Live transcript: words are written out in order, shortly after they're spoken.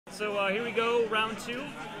So here we go, round 2.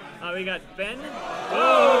 We got Ben.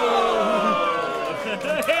 Whoa!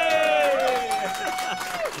 Hey!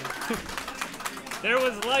 There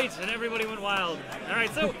was light, and everybody went wild. All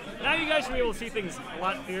right, so now you guys should be able to see things a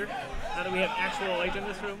lot clearer. Now that we have actual light in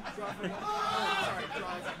this room.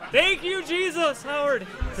 Thank you, Jesus, Howard.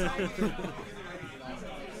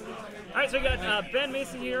 All right, so we got Ben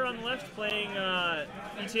Mason here on the left playing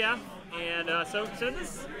ETF, and so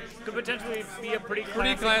this could potentially be a pretty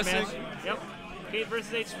classic match. Yep, Kate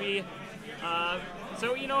versus HB.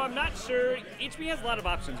 So, you know, I'm not sure. HB has a lot of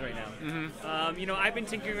options right now. You know, I've been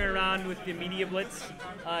tinkering around with the Media Blitz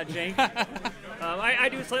jank. I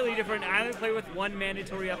do slightly different. I only play with 1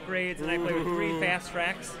 mandatory upgrades, and I play with 3 fast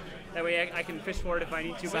tracks. That way I can fish for it if I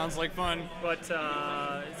need to. Sounds like fun. But,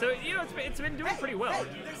 so, you know, it's been doing pretty well.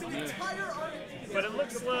 But it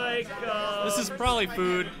looks like... this is probably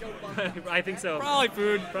food. I think so. Probably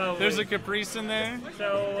food. Probably. There's a Caprice in there.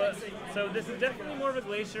 So this is definitely more of a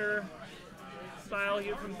Glacier style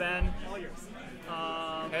here from Ben.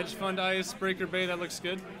 Hedge Fund Icebreaker Bay, that looks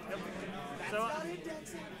good. Yep. So,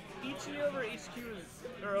 EG over HQ is,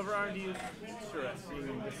 or over R&D is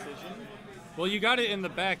interesting decision. Well, you got it in the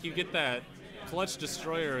back. You get that clutch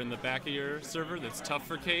destroyer in the back of your server that's tough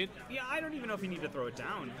for Kate. Yeah, I don't even know if you need to throw it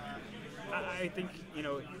down. I think, you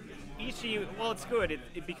know, Ichi, well, it's good.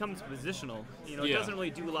 It becomes positional. You know, it doesn't really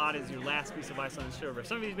do a lot as your last piece of ice on the server.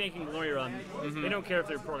 Somebody's making Glory Run. They don't care if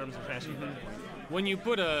their programs are crashing. When you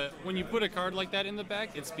put a card like that in the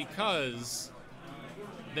back, it's because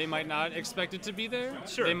they might not expect it to be there.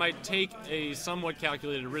 Sure. They might take a somewhat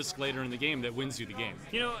calculated risk later in the game that wins you the game.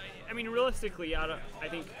 You know, I mean, realistically, I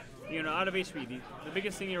think, you know, out of HB, the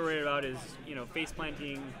biggest thing you're worried about is, you know, face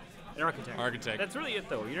planting and architect. That's really it,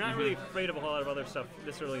 though. You're not really afraid of a whole lot of other stuff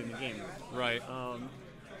this early in the game. Right.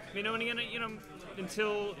 You know, and again, you know,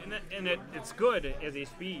 until it's good as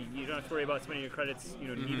HB. You don't have to worry about spending your credits, you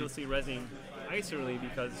know, needlessly rezzing ice early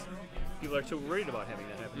because people are too worried about having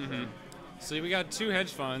that happen. So we got 2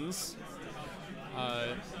 hedge funds.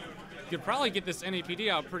 Could probably get this NAPD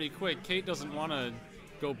out pretty quick. Kate doesn't want to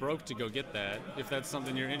go broke to go get that. If that's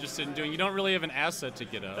something you're interested in doing, you don't really have an asset to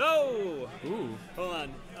get up. Oh! Ooh. Hold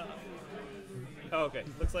on. Oh, okay.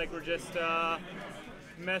 Looks like we're just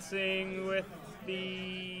messing with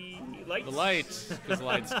the lights. The lights, because the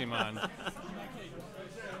lights came on.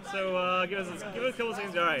 So give us a couple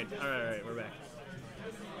seconds. All right, we're back.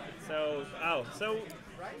 So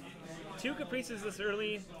 2 Caprices this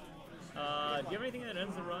early. Do you have anything that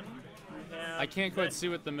ends the run? I can't quite see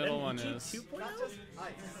what the middle one is. 2.0?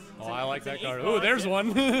 Oh, I like that card. Oh, there's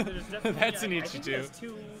one. That's an Ichi 2.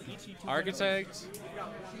 Architect.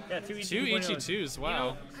 Yeah, 2 Ichi 2s. Wow. You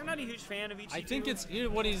know, I'm not a huge fan of Ichi 2. I think it's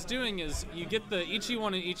what he's doing is you get the Ichi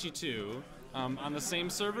 1 and Ichi 2 on the same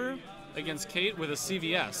server against Kate with a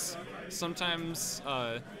CVS. Sometimes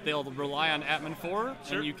they'll rely on Atman 4,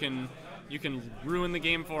 and you can ruin the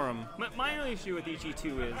game for them. My only issue with Ichi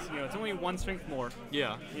 2 is, you know, it's only 1 strength more.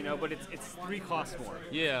 Yeah. You know, but it's 3 costs more.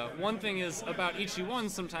 Yeah. One thing is about Ichi 1,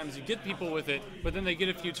 sometimes you get people with it, but then they get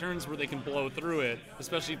a few turns where they can blow through it,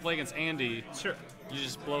 especially if you play against Andy. Sure. You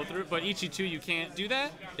just blow through it. But Ichi 2, you can't do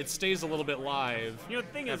that. It stays a little bit live. You know, the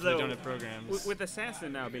thing is, they though, don't have programs. With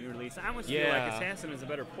Assassin now being released, I almost feel like Assassin is a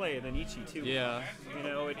better play than Ichi 2. Yeah. You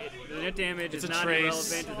know, the net damage is not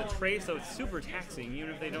irrelevant. It's a trace, so it's super taxing,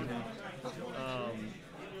 even if they don't...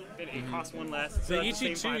 It costs 1 less. So the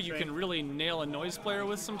Ichi 2 you can really nail a noise player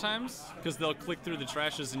with sometimes, because they'll click through the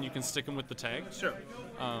trashes and you can stick them with the tag. Sure.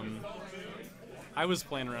 I was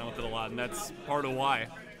playing around with it a lot, and that's part of why.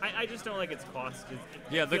 I just don't like its cost.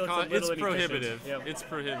 The cost, it's prohibitive. Yep. It's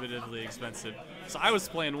prohibitively expensive. So I was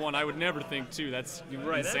playing 1. I would never think 2. That's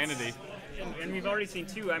insanity. And we've already seen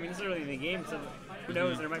 2. I mean, this is early in the game, so who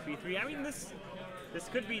knows? There might be 3. I mean, this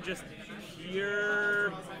could be just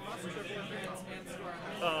pure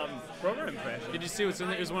program crash. Did you see what's in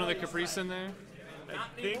there? Is one of the Caprice in there?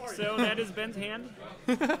 I think so. That is Ben's hand.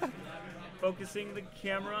 Focusing the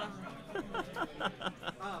camera.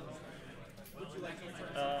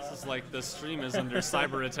 This is like the stream is under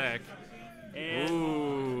cyber attack. And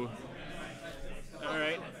ooh. All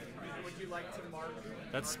right.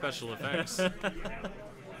 That's special effects.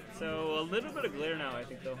 So a little bit of glare now, I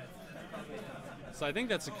think, though. So I think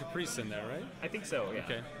that's a Caprice in there, right? I think so, yeah.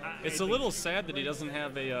 Okay. It's a little sad that he doesn't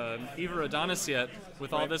have a Ever Adonis yet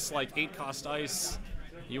with all this like 8-cost ice.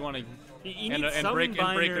 You want to and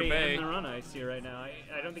Breaker Bay. The run ice here right now.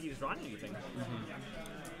 I don't think he's drawing anything.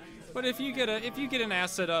 But if you get an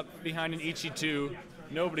asset up behind an Ichi 2,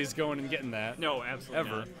 nobody's going and getting that. No, absolutely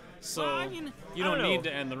ever. Not. So well, I mean, you don't need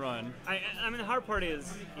to end the run. I mean, the hard part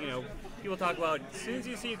is, you know, people talk about as soon as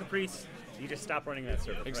you see a Caprice, You just stop running that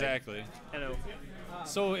server. Exactly. Right? I know.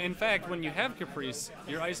 So in fact, when you have Caprice,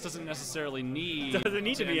 your ice doesn't necessarily need to be end the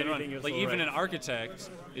anything run. useful, Like even an Architect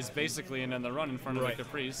is basically an end the run in front of a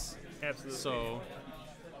Caprice. Absolutely. So,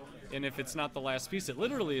 and if it's not the last piece, it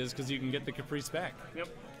literally is because you can get the Caprice back. Yep.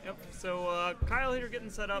 So Kyle here getting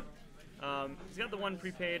set up. He's got the one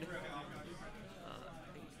prepaid.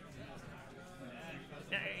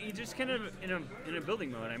 He's just kind of in a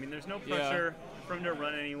building mode. I mean, there's no pressure for him to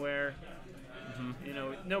run anywhere. You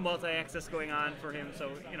know, no multi-access going on for him, so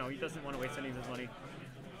you know he doesn't want to waste any of his money.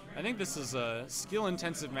 I think this is a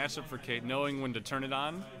skill-intensive matchup for Kate, knowing when to turn it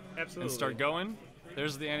on and start going.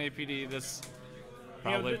 There's the NAPD. This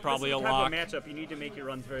probably this a is lock. The type of matchup you need to make your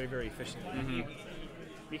runs very, very efficient.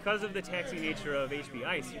 Because of the taxing nature of HB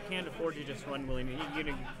Ice, you can't afford to just run willy-nilly. You're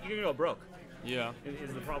gonna go broke. Yeah,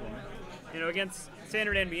 is the problem. You know, against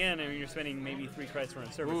standard NBN, I mean, you're spending maybe 3 credits for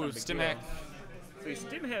a server. Ooh, stim hack. So he's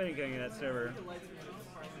stim hacking going in that server.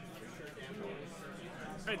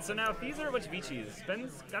 Alright, so now if these are a bunch of Vichis,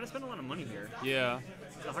 Ben's got to spend a lot of money here. Yeah.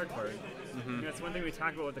 It's the hard part. You know, that's one thing we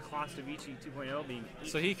talk about with the cost of Ichi 2.0 being.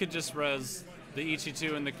 So he could just res the Ichi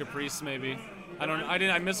 2 and the Caprice maybe.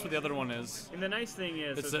 I missed what the other one is. And the nice thing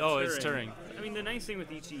is, it's Turing. I mean, the nice thing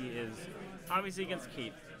with Ichi is, obviously against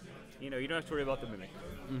Kate, you know, you don't have to worry about the Mimic.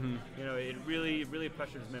 You know, it really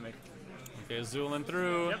pressures Mimic. Okay, Zulin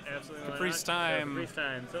through. Yep, absolutely. Caprice time. So Caprice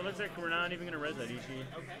time. So it looks like we're not even going to res that Ichi.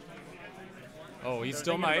 Oh, he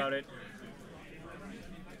still might. About it.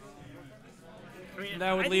 I mean,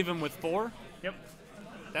 that would leave him with 4. Yep.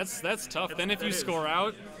 That's tough. Then if you score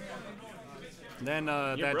out, then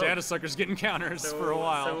that data sucker's getting counters for a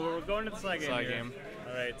while. So we're going to the slide game.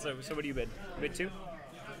 All right. So what do you bid? Bid 2?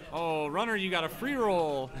 Oh, runner, you got a free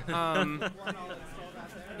roll.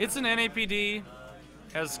 It's an NAPD.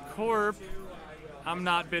 As Corp, I'm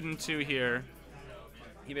not bidding 2 here.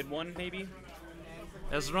 You bid 1 maybe?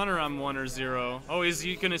 As runner, I'm 1 or 0. Oh, is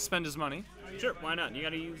he gonna spend his money? Sure, why not? You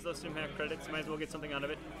gotta use those stim hack credits. Might as well get something out of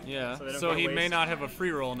it. Yeah. So he may not have a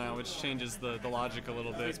free roll now, which changes the logic a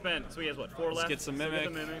little bit. So he has what? 4 left. Let's get some Mimic. So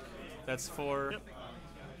Mimic. That's 4. Yep.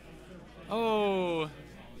 Oh.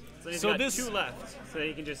 So he's got 2 left, so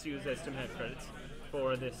he can just use those stim hack credits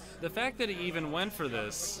for this. The fact that he even went for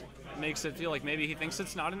this makes it feel like maybe he thinks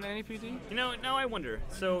it's not an NAPD? You know, now I wonder.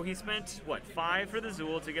 So he spent, what, 5 for the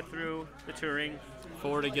Zool to get through the Turing?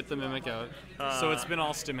 4 to get the Mimic out. So it's been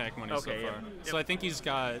all stim hack money so far. Yep. So I think he's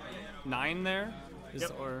got 9 there?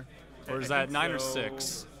 Or is that 9 or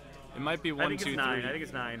 6? It might be 1, 2, 3. I think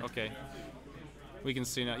it's 9. Okay. We can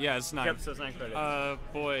see now. Yeah, it's 9. Yep, so it's 9 credits.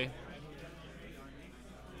 Boy.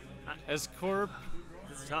 As Corp...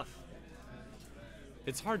 This is tough.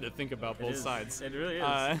 It's hard to think about both sides. It really is.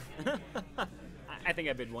 I think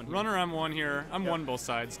I bid 1 here. Runner, I'm 1 here. I'm 1 both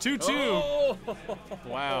sides. 2-2. Oh!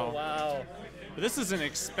 Wow. Oh, wow. This is an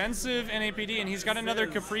expensive NAPD, and he's got another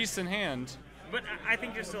Caprice in hand. But I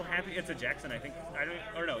think you're still happy. It's a Jackson, I think.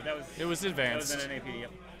 It was advanced. That was an NAPD,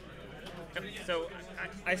 yep. So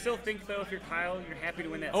I still think, though, if you're Kyle, you're happy to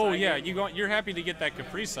win that. Oh, yeah. You're happy to get that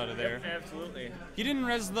Caprice out of there. Yep, absolutely. He didn't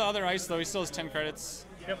res the other ice, though. He still has 10 credits.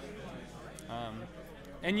 Yep.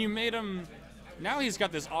 And you made him... Now he's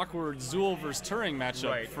got this awkward Zool versus Turing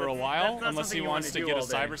matchup for a while, unless he wants to get a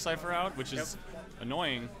Cyber Cipher out, which is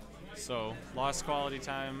annoying. So, lost quality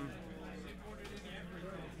time.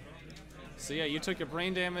 So yeah, you took a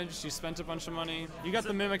brain damage, you spent a bunch of money. You got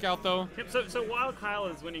the Mimic out, though. Yep, so while Kyle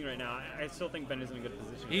is winning right now, I still think Ben is in a good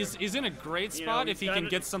position. He's in a great spot if he can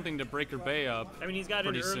get something to break her bay up. I mean, he's got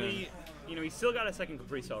an early... You know, he's still got a second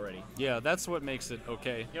Caprice already. Yeah, that's what makes it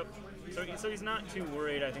okay. Yep. So he's not too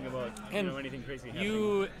worried, I think, about anything crazy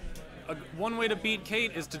happening. One way to beat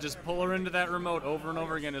Kate is to just pull her into that remote over and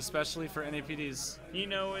over again, especially for NAPDs. You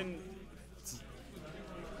know, and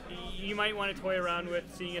you might want to toy around with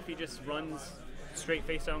seeing if he just runs straight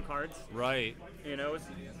face-down cards. Right. You know,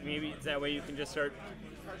 maybe that way you can just start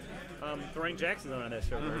throwing Jacksons on that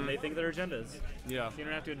server. They think they're agendas. Yeah. So you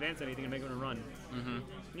don't have to advance anything to make them run.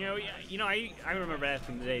 You know, I remember back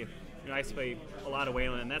in the day, you know, I used to play a lot of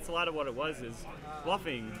Wayland, and that's a lot of what it was, is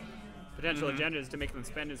bluffing potential agendas to make them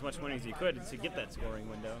spend as much money as you could to get that scoring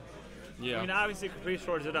window. Yeah. I mean, obviously Caprice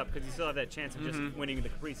shorts it up because you still have that chance of just winning the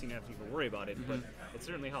Caprice. You don't have to even worry about it, but it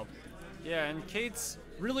certainly helps. Yeah, and Kate's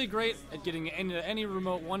really great at getting into any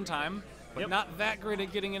remote one time, but not that great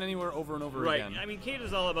at getting it anywhere over and over again. Right. I mean, Kate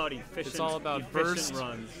is all about efficient. It's all about burst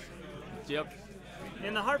runs. Yep.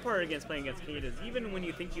 And the hard part against playing against Kate is even when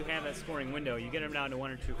you think you have that scoring window, you get him down to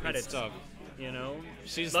 1 or 2 credits. It's tough. You know,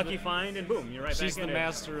 she's lucky find and boom, you're right back in it. She's the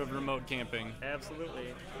master of remote camping. Absolutely.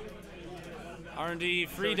 R&D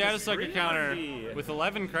free So data just sucker free counter R&D. with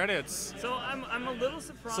 11 credits. So I'm a little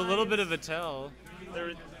surprised. It's a little bit of a tell.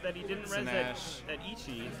 That he didn't res that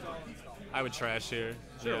Ichi. I would trash here.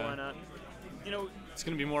 Sure, yeah. why not? You know, it's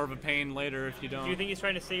going to be more of a pain later if you don't. Do you think he's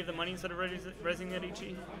trying to save the money instead of resing that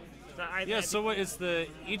Ichi? So what is the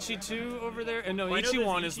Ichi 2 over there? And no, well, Ichi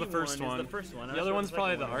 1 is the first one. The first one. The other one's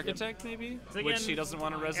probably the Architect, maybe? Again, which he doesn't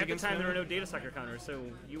want to res against. At the time, there were no data sucker counters, so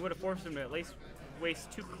you would have forced him to at least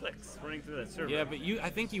waste 2 clicks running through that server. Yeah, but I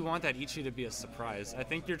think you want that Ichi to be a surprise. I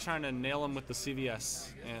think you're trying to nail him with the CVS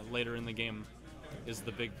later in the game is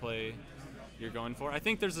the big play you're going for. I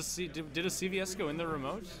think there's did a CVS go in the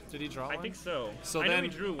remote? Did he draw one? I think so. So I then know he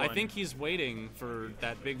drew one. I think he's waiting for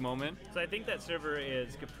that big moment. So I think that server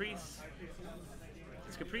is Caprice.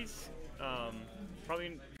 It's Caprice,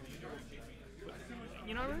 probably.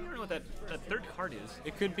 You know, I really don't know what that third card is.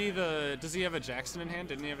 It could be the. Does he have a Jackson in hand?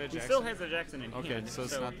 Didn't he have a Jackson? He still has a Jackson in hand. Okay, so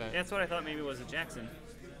it's not that. That's what I thought maybe was a Jackson.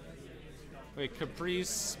 Wait,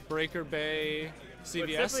 Caprice, Breaker Bay,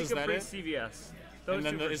 CVS, so is that it? Caprice, CVS. Those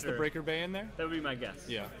and then is sure. the Breaker Bay in there? That would be my guess.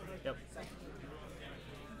 Yeah. Yep.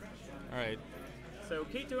 All right. So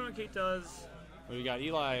Kate doing what Kate does. Well, we got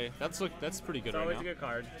Eli. That's pretty good right now. It's always a good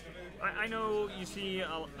card. I know you see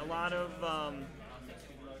a lot of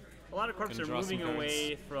corps are moving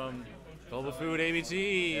away from Global Food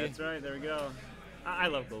ABT. Yeah, that's right. There we go. I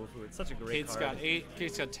love Global Food. It's such a great card.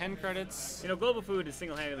 Kate's got 10 credits. You know, Global Food has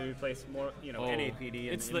single-handedly replaced more,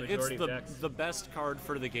 NAPD and majority of decks. The best card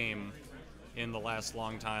for the game in the last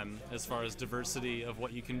long time as far as diversity of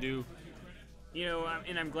what you can do. You know,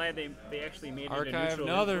 and I'm glad they actually made Archive it a neutral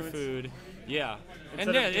another influence. Food. Yeah.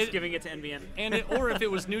 Instead of just giving it to NBN. Or if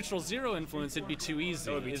it was neutral zero influence, it'd be too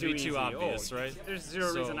easy. It'd be too obvious, right? There's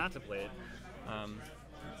zero reason not to play it.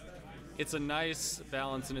 It's a nice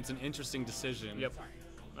balance and it's an interesting decision. Yep,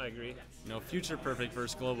 I agree. You know, Future Perfect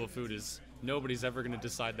versus Global Food is nobody's ever going to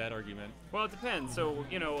decide that argument. Well, it depends. So,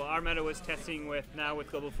 our meta was testing with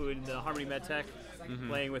Global Food, the Harmony MedTech,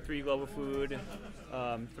 playing with 3 Global Food,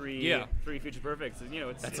 3 Future Perfects.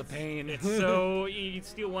 That's a pain. So you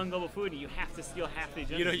steal 1 Global Food, and you have to steal half the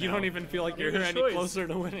agendas. You don't even feel like you're any closer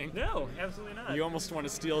to winning. No, absolutely not. You almost want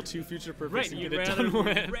to steal 2 Future Perfects and get it done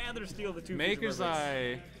with. You'd rather steal the 2 Maker's Future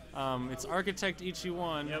Perfects. Eye. It's Architect Ichi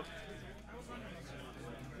 1. Yep.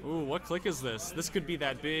 Ooh, what click is this? This could be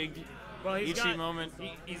that big Ichi moment.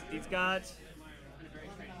 He's got.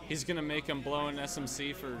 He's gonna make him blow an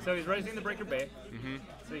SMC for. So he's resing the Breaker Bay.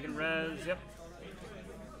 So he can res. Yep.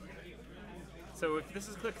 So if this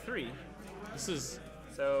is click 3. This is.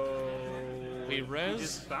 So. He res. He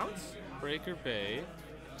just bounce. Breaker Bay.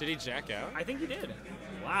 Did he jack out? I think he did.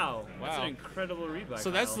 Wow. That's an incredible read by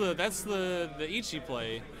So Kyle. that's the Ichi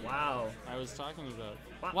play. Wow. I was talking about.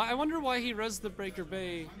 Wow. Why I wonder why he res the Breaker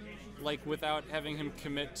Bay, like without having him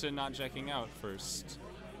commit to not jacking out first.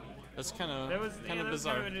 That's kind of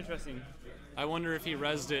bizarre. Kind of interesting. I wonder if he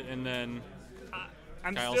resed it and then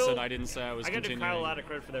Kyle said I didn't say I was continuing. I got to give Kyle a lot of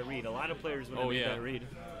credit for that read. A lot of players would have made that read.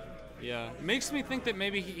 Yeah. It makes me think that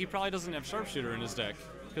maybe he probably doesn't have Sharpshooter in his deck.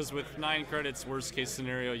 Because with 9 credits, worst case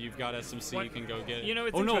scenario, you've got SMC, you can go get it.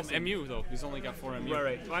 It's interesting. MU though. He's only got 4 MU.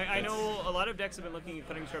 Right. So I know a lot of decks have been looking at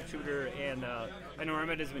cutting Sharpshooter, and I know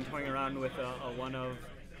Armad has been toying around with one of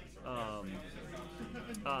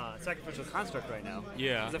Sacrificial Construct right now.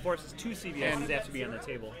 Yeah. Because it forces 2 CVS have to be on the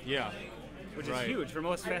table. Yeah. Which is huge for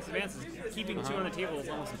most fast advances. Keeping 2 on the table is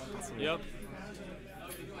almost impossible. Yep.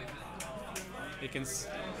 It can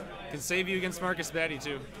save you against Marcus Batty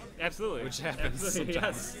too. Absolutely. Which happens sometimes.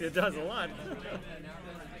 Yes, it does a lot.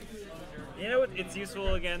 It's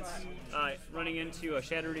useful against running into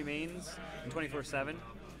Shattered Remains 24/7.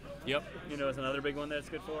 Yep. It's another big one that it's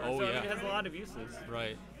good for. Oh, it has a lot of uses.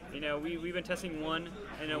 Right. We've been testing 1.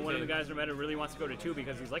 I know one of the guys in meta really wants to go to 2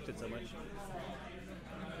 because he's liked it so much.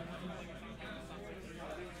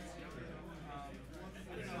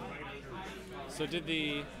 So did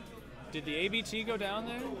the ABT go down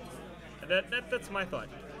there? That's my thought.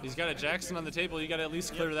 He's got a Jackson on the table. You got to at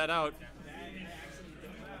least clear that out.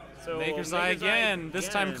 So Maker's Eye again. This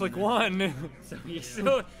time, click 1. So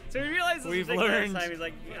he realizes we've learned. Last time. He's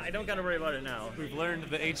like, I don't got to worry about it now. We've learned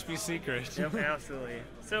the HP secret. Yep, absolutely.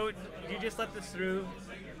 So you just let this through.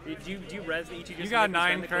 Do you res the Ichi? You got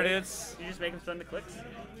 9 credits. You just make him stun the clicks.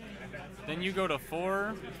 Then you go to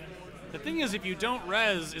 4. The thing is, if you don't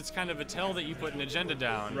res, it's kind of a tell that you put an agenda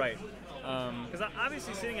down. Right. Because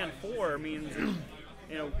obviously sitting on 4 means,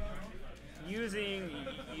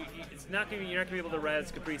 it's not going to you're not going to be able to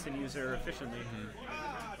res Caprice and user efficiently.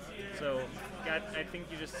 So I think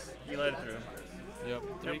you let it through. Yep.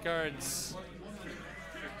 3 cards.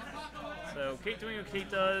 So Kate doing what Kate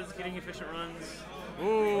does, getting efficient runs.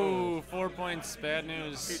 Ooh, 4 points. Bad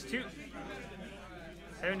news.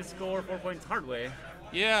 Having to score 4 points hard way.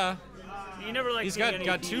 Yeah. You never like. He's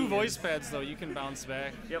got 2 voice pads though. You can bounce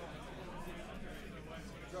back. Yep.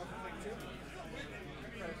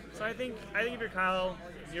 So I think if you're Kyle,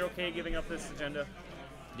 you're okay giving up this agenda.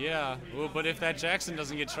 Yeah. Well, but if that Jackson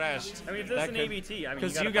doesn't get trashed. I mean, if this is an ABT, I mean,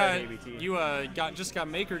 because just got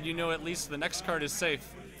makered, you know at least the next card is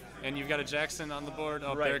safe, and you've got a Jackson on the board.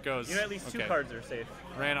 Oh, right. There it goes. You know at least 2 cards are safe.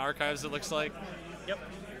 Ran archives. It looks like. Yep.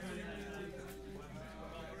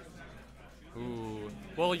 Ooh.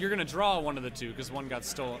 Well, you're gonna draw one of the 2 because one got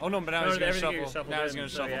stolen. Oh no, but now he's gonna shuffle. Now he's gonna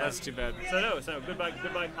shuffle. Yeah. That's too bad. So goodbye,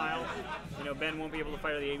 Kyle. You know, Ben won't be able to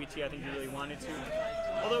fire the ABT. I think he really wanted to.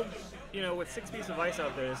 Although, you know, with 6 pieces of ice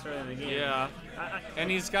out there this early in the game. Yeah.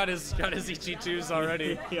 And he's got his EG2s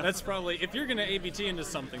already. Yeah. That's probably, if you're gonna ABT into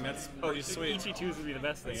something, that's pretty sweet. EG2s would be the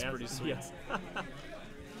best thing. That's pretty sweet. Yes.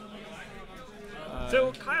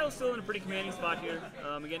 So Kyle's still in a pretty commanding spot here.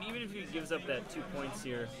 Again, even if he gives up that 2 points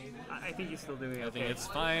here, I think he's still doing okay. I think it's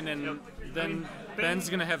fine, and then Ben's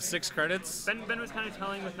gonna have 6 credits. Ben was kind of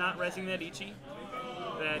telling with not resing that Ichi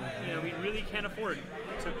that, you know, we really can't afford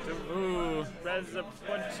to res a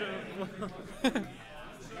bunch of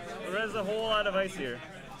res a whole lot of ice here.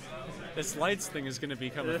 This lights thing is gonna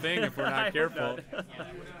become a thing if we're not careful.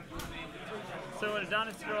 So an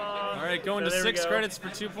Adonis draw. All right, going to 6 credits for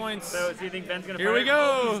 2 points. So do you think Ben's gonna? Here we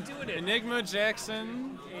go. Oh, he's doing it. Enigma,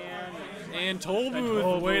 Jackson, and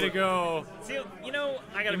Tollbooth. Way to go! See, you know,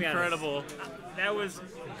 I gotta be honest. Incredible. That was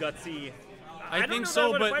gutsy. I think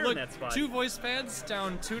so, but look, 2 voice pads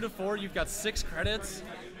down 2 to 4. You've got 6 credits.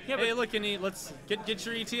 Yeah, hey, look, let's get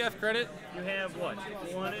your ETF credit. You have what?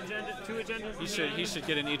 1 agenda, 2 agendas. He should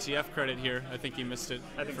get an ETF credit here. I think he missed it.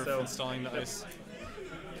 I think for so. Installing the ice.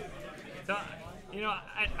 So, you know,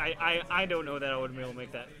 I don't know that I would be able to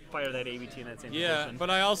fire that ABT in that same position. Yeah, but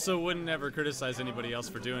I also wouldn't ever criticize anybody else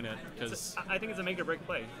for doing it because I think it's a make or break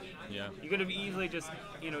play. Yeah. You could have easily just,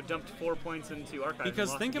 you know, dumped 4 points into archives.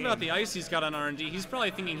 Because think about the ice he's got on R&D. He's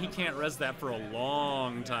probably thinking he can't res that for a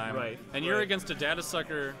long time. Right. And you're against a data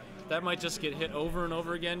sucker that might just get hit over and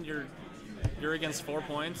over again. You're against 4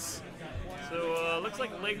 points. So looks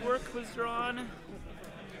like legwork was drawn.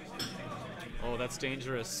 Oh, that's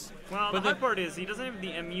dangerous. Well, the hard part is he doesn't have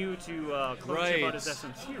the MU to clone chip out his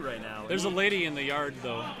SMT right now. There's a lady in the yard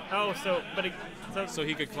though. Oh, so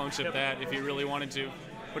he could clone chip that if he really wanted to.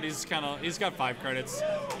 But he's got 5 credits.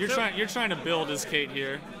 You're trying to build his Kate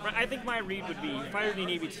here. I think my read would be fired in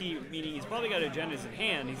ABT, meaning he's probably got agendas in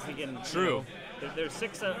hand. He's thinking, true. You know, there's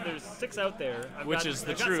 6 out there. I've got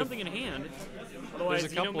something in hand. Otherwise,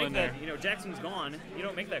 there's a couple you don't make in that. there. You know, Jackson's gone. You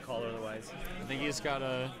don't make that call otherwise. I think he's got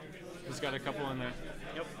a couple in there.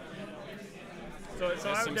 Yep. So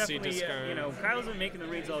I would definitely, you know, Kyle's been making the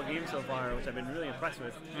reads all game so far, which I've been really impressed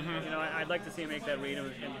with. You know, I'd like to see him make that read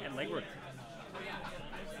and legwork.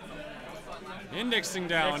 Indexing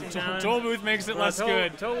down. Tollbooth makes it less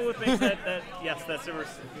good. Tollbooth makes that server's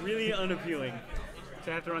really unappealing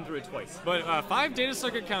to have to run through it twice. But 5 data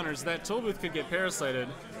sucker counters, that Tollbooth could get parasited.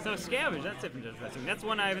 So scavenge, that's interesting. That's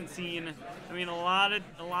one I haven't seen. I mean, a lot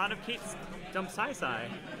of Kate's dump Sai.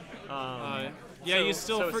 Yeah, you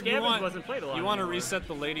still wasn't played a lot. You want to reset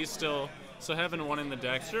the lady still, so having 1 in the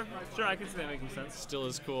deck. Sure, I can see that making sense. Still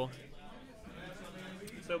is cool.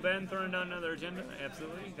 So Ben throwing down another agenda,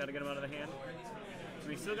 absolutely. Got to get him out of the hand. So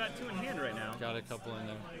he's still got 2 in hand right now. Got a couple in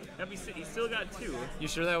there. Yep, he's still got 2. You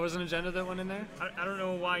sure that was an agenda that went in there? I don't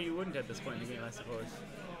know why you wouldn't at this point in the game, I suppose.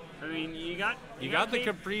 I mean, you got the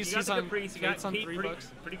Caprice. You got the Caprice. You got Kate $3.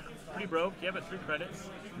 Pretty broke. Yeah, but 3 credits.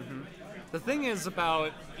 The thing is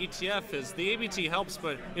about ETF is the ABT helps,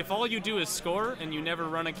 but if all you do is score and you never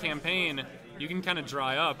run a campaign, you can kind of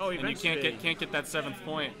dry up and you can't get that 7th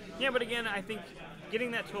point. Yeah, but again, I think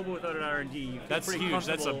getting that Tobo without an R&D, that's huge.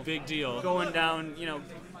 That's a big deal. Going down, you know,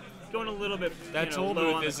 going a little bit. That toll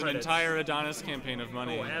booth is an entire Adonis campaign of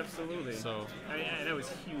money. Oh, absolutely. So that was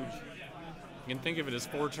huge. You can think of it as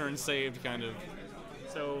 4 turns saved, kind of.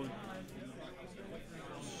 So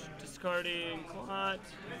discarding Clot.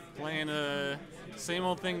 Playing a same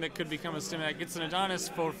old thing that could become a Stimac. Gets an Adonis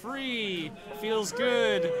for free. Feels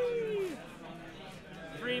good.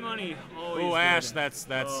 Free money. Oh, Ash, that's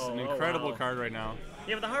an incredible card right now.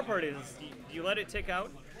 Yeah, but the hard part is you let it tick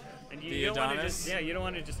out, and you don't want to just you don't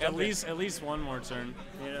want to just at least 1 more turn.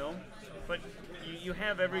 You know, but you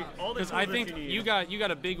have all the. Because I think you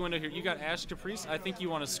got a big window here. You got Ash Caprice. I think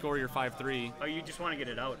you want to score your 5-3. Oh, you just want to get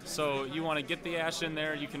it out. So you want to get the Ash in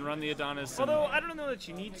there. You can run the Adonis. Although I don't know that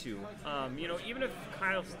you need to. You know, even if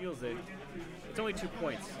Kyle steals it, it's only 2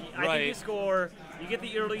 points. I think you score, you get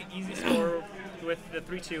the early easy score with the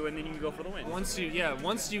 3-2, and then you can go for the win. Once you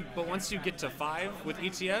get to 5 with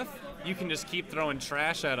ETF, you can just keep throwing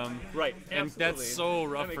trash at them. Right. And Absolutely. that's so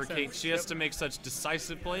rough for Kate. Sense. She has to make such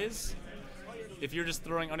decisive plays. If you're just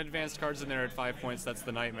throwing unadvanced cards in there at 5 points, that's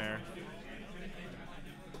the nightmare.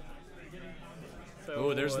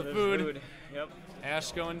 So, there's the food. Yep.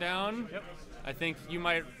 Ash going down. Yep. I think you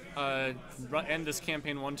might end this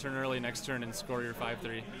campaign 1 turn early next turn and score your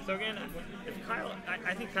 5-3. So again, if Kyle,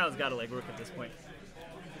 I think Kyle's got a legwork at this point.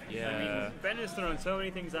 Yeah. I mean, Ben has thrown so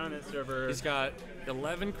many things on this server. He's got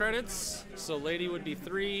 11 credits, so Lady would be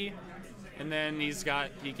 3, and then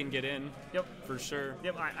he can get in. Yep. For sure.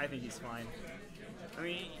 Yep, I think he's fine. I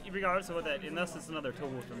mean, regardless of what that, unless it's another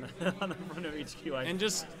total from on the front of HQ.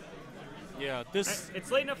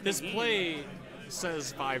 It's late enough. This play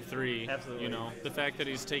says 5-3. Absolutely. You know, the fact that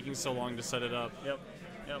he's taking so long to set it up. Yep.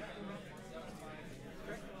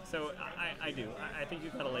 So I do. I think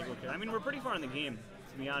you've got a legwork here. I mean, we're pretty far in the game,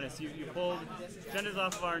 to be honest. You pulled Jenda's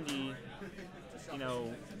off of R&D. You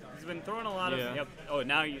know, he's been throwing a lot of. Yep. Oh,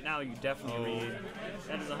 now you definitely read.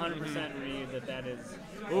 That is 100% read. That is.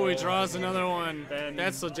 Oh, he draws another one.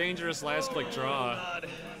 That's a dangerous last click draw. God.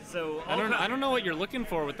 So I don't know what you're looking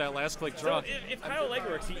for with that last click draw. So if Kyle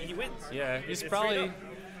legworks, he wins. Yeah, he's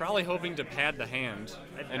probably hoping to pad the hand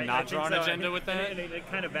and not draw an agenda with that. And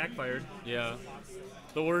it kind of backfired. Yeah,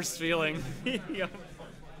 the worst feeling. Yep.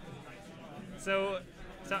 So,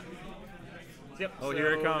 yep. Oh,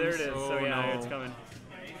 here it comes. There it is. Oh, so yeah, no. it's coming.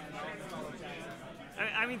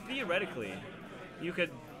 I mean, theoretically, you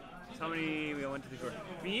could. How many we went to the court?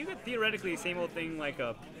 I mean, you could theoretically same old thing like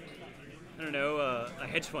a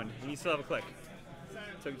hedge fund, and you still have a click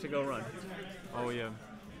to go run. Oh yeah.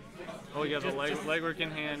 Oh, you got the legwork in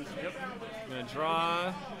hand. Yep. Gonna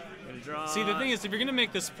draw. Draw. See, the thing is, if you're gonna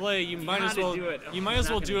make this play, you might as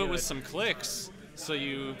well do it with some clicks, so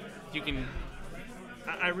you can.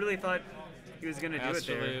 I really thought he was gonna do it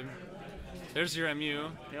there. There's your MU.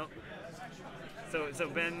 Yep. So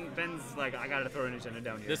Ben's like, I gotta throw an agenda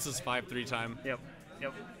down here. This is 5-3 time. Yep.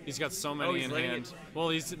 He's got so many in hand. Well,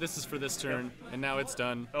 this is for this turn, and now it's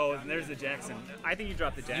done. Oh, and there's the Jackson. I think you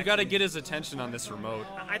dropped the Jackson. You got to get his attention on this remote.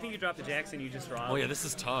 I think you drop the Jackson, you just draw. Oh yeah, this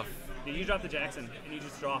is tough. You drop the Jackson and you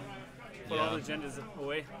just draw. Put all the agendas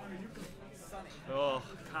away. Oh,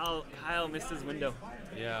 Kyle missed his window.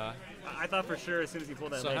 Yeah. I thought for sure as soon as he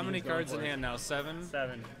pulled that. So how many cards in hand now? 7.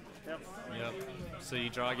 7. Yep. So you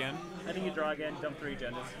draw again? I think you draw again. Dump 3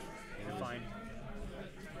 agendas. You're fine.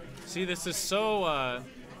 See, this is so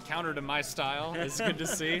counter to my style. It's good to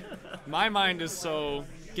see. My mind is so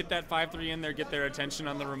get that 5-3 in there, get their attention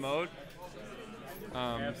on the remote,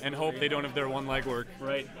 and hope they don't have their one leg work.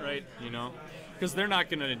 Right. You know, because they're not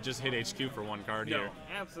gonna just hit HQ for one card here.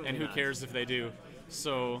 Absolutely. And who cares if they do?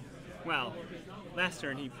 So. Well, last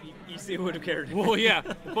turn he would have cared. Well, yeah,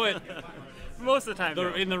 but most of the time,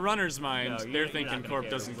 in the runner's mind, they're thinking Corp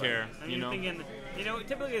doesn't care. I mean, you're thinking,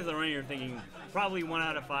 typically as a runner, you're thinking probably 1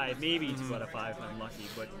 out of 5, maybe 2 out of 5 if I'm lucky.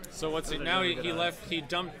 But so what's it now? He left. He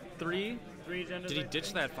dumped 3. 3 agendas. Did he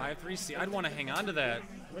ditch that 5-3? See, I'd want to hang on to that.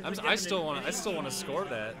 I still want to score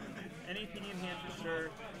that. Any opinion hand for sure.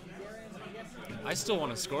 I still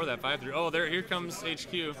want to score that 5-3. Oh, here comes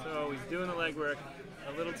HQ. So he's doing the legwork.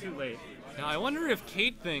 A little too late. Now I wonder if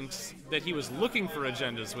Kate thinks that he was looking for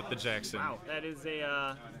agendas with the Jackson. Wow, that is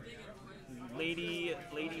a lady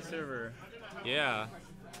server. Yeah.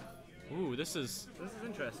 Ooh, this is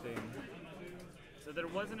interesting. So there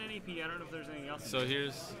was an NAP. I don't know if there's anything else. So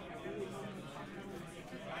here's. So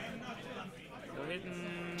hitting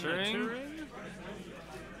Turing.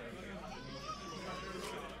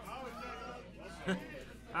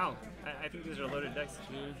 Wow, I think these are loaded decks.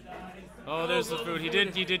 Oh, there's the food. He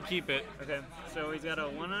did keep it. Okay, so he's got a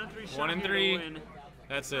 1 out of 3 shot. 1 and 3.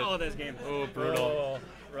 That's it. Oh, that's game. Oh, brutal. Oh,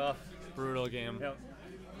 rough. Brutal game. Yep.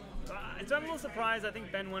 So I'm a little surprised. I think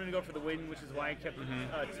Ben wanted to go for the win, which is why he kept 2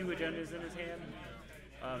 agendas in his hand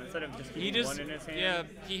instead of just keeping 1 in his hand. Yeah,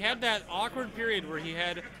 he had that awkward period where he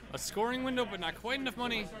had a scoring window, but not quite enough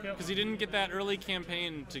money because he didn't get that early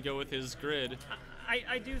campaign to go with his grid.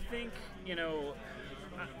 I do think,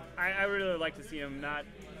 I really like to see him not,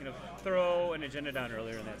 throw an agenda down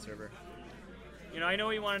earlier in that server. I know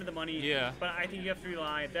he wanted the money, but I think you have to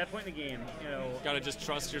rely at that point in the game. Gotta just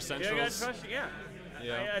trust your centrals. You gotta trust,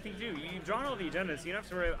 I think you do. You've drawn all the agendas. So you don't have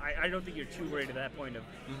to worry. I don't think you're too worried at that point of,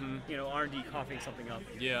 R&D coughing something up.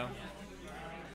 Yeah.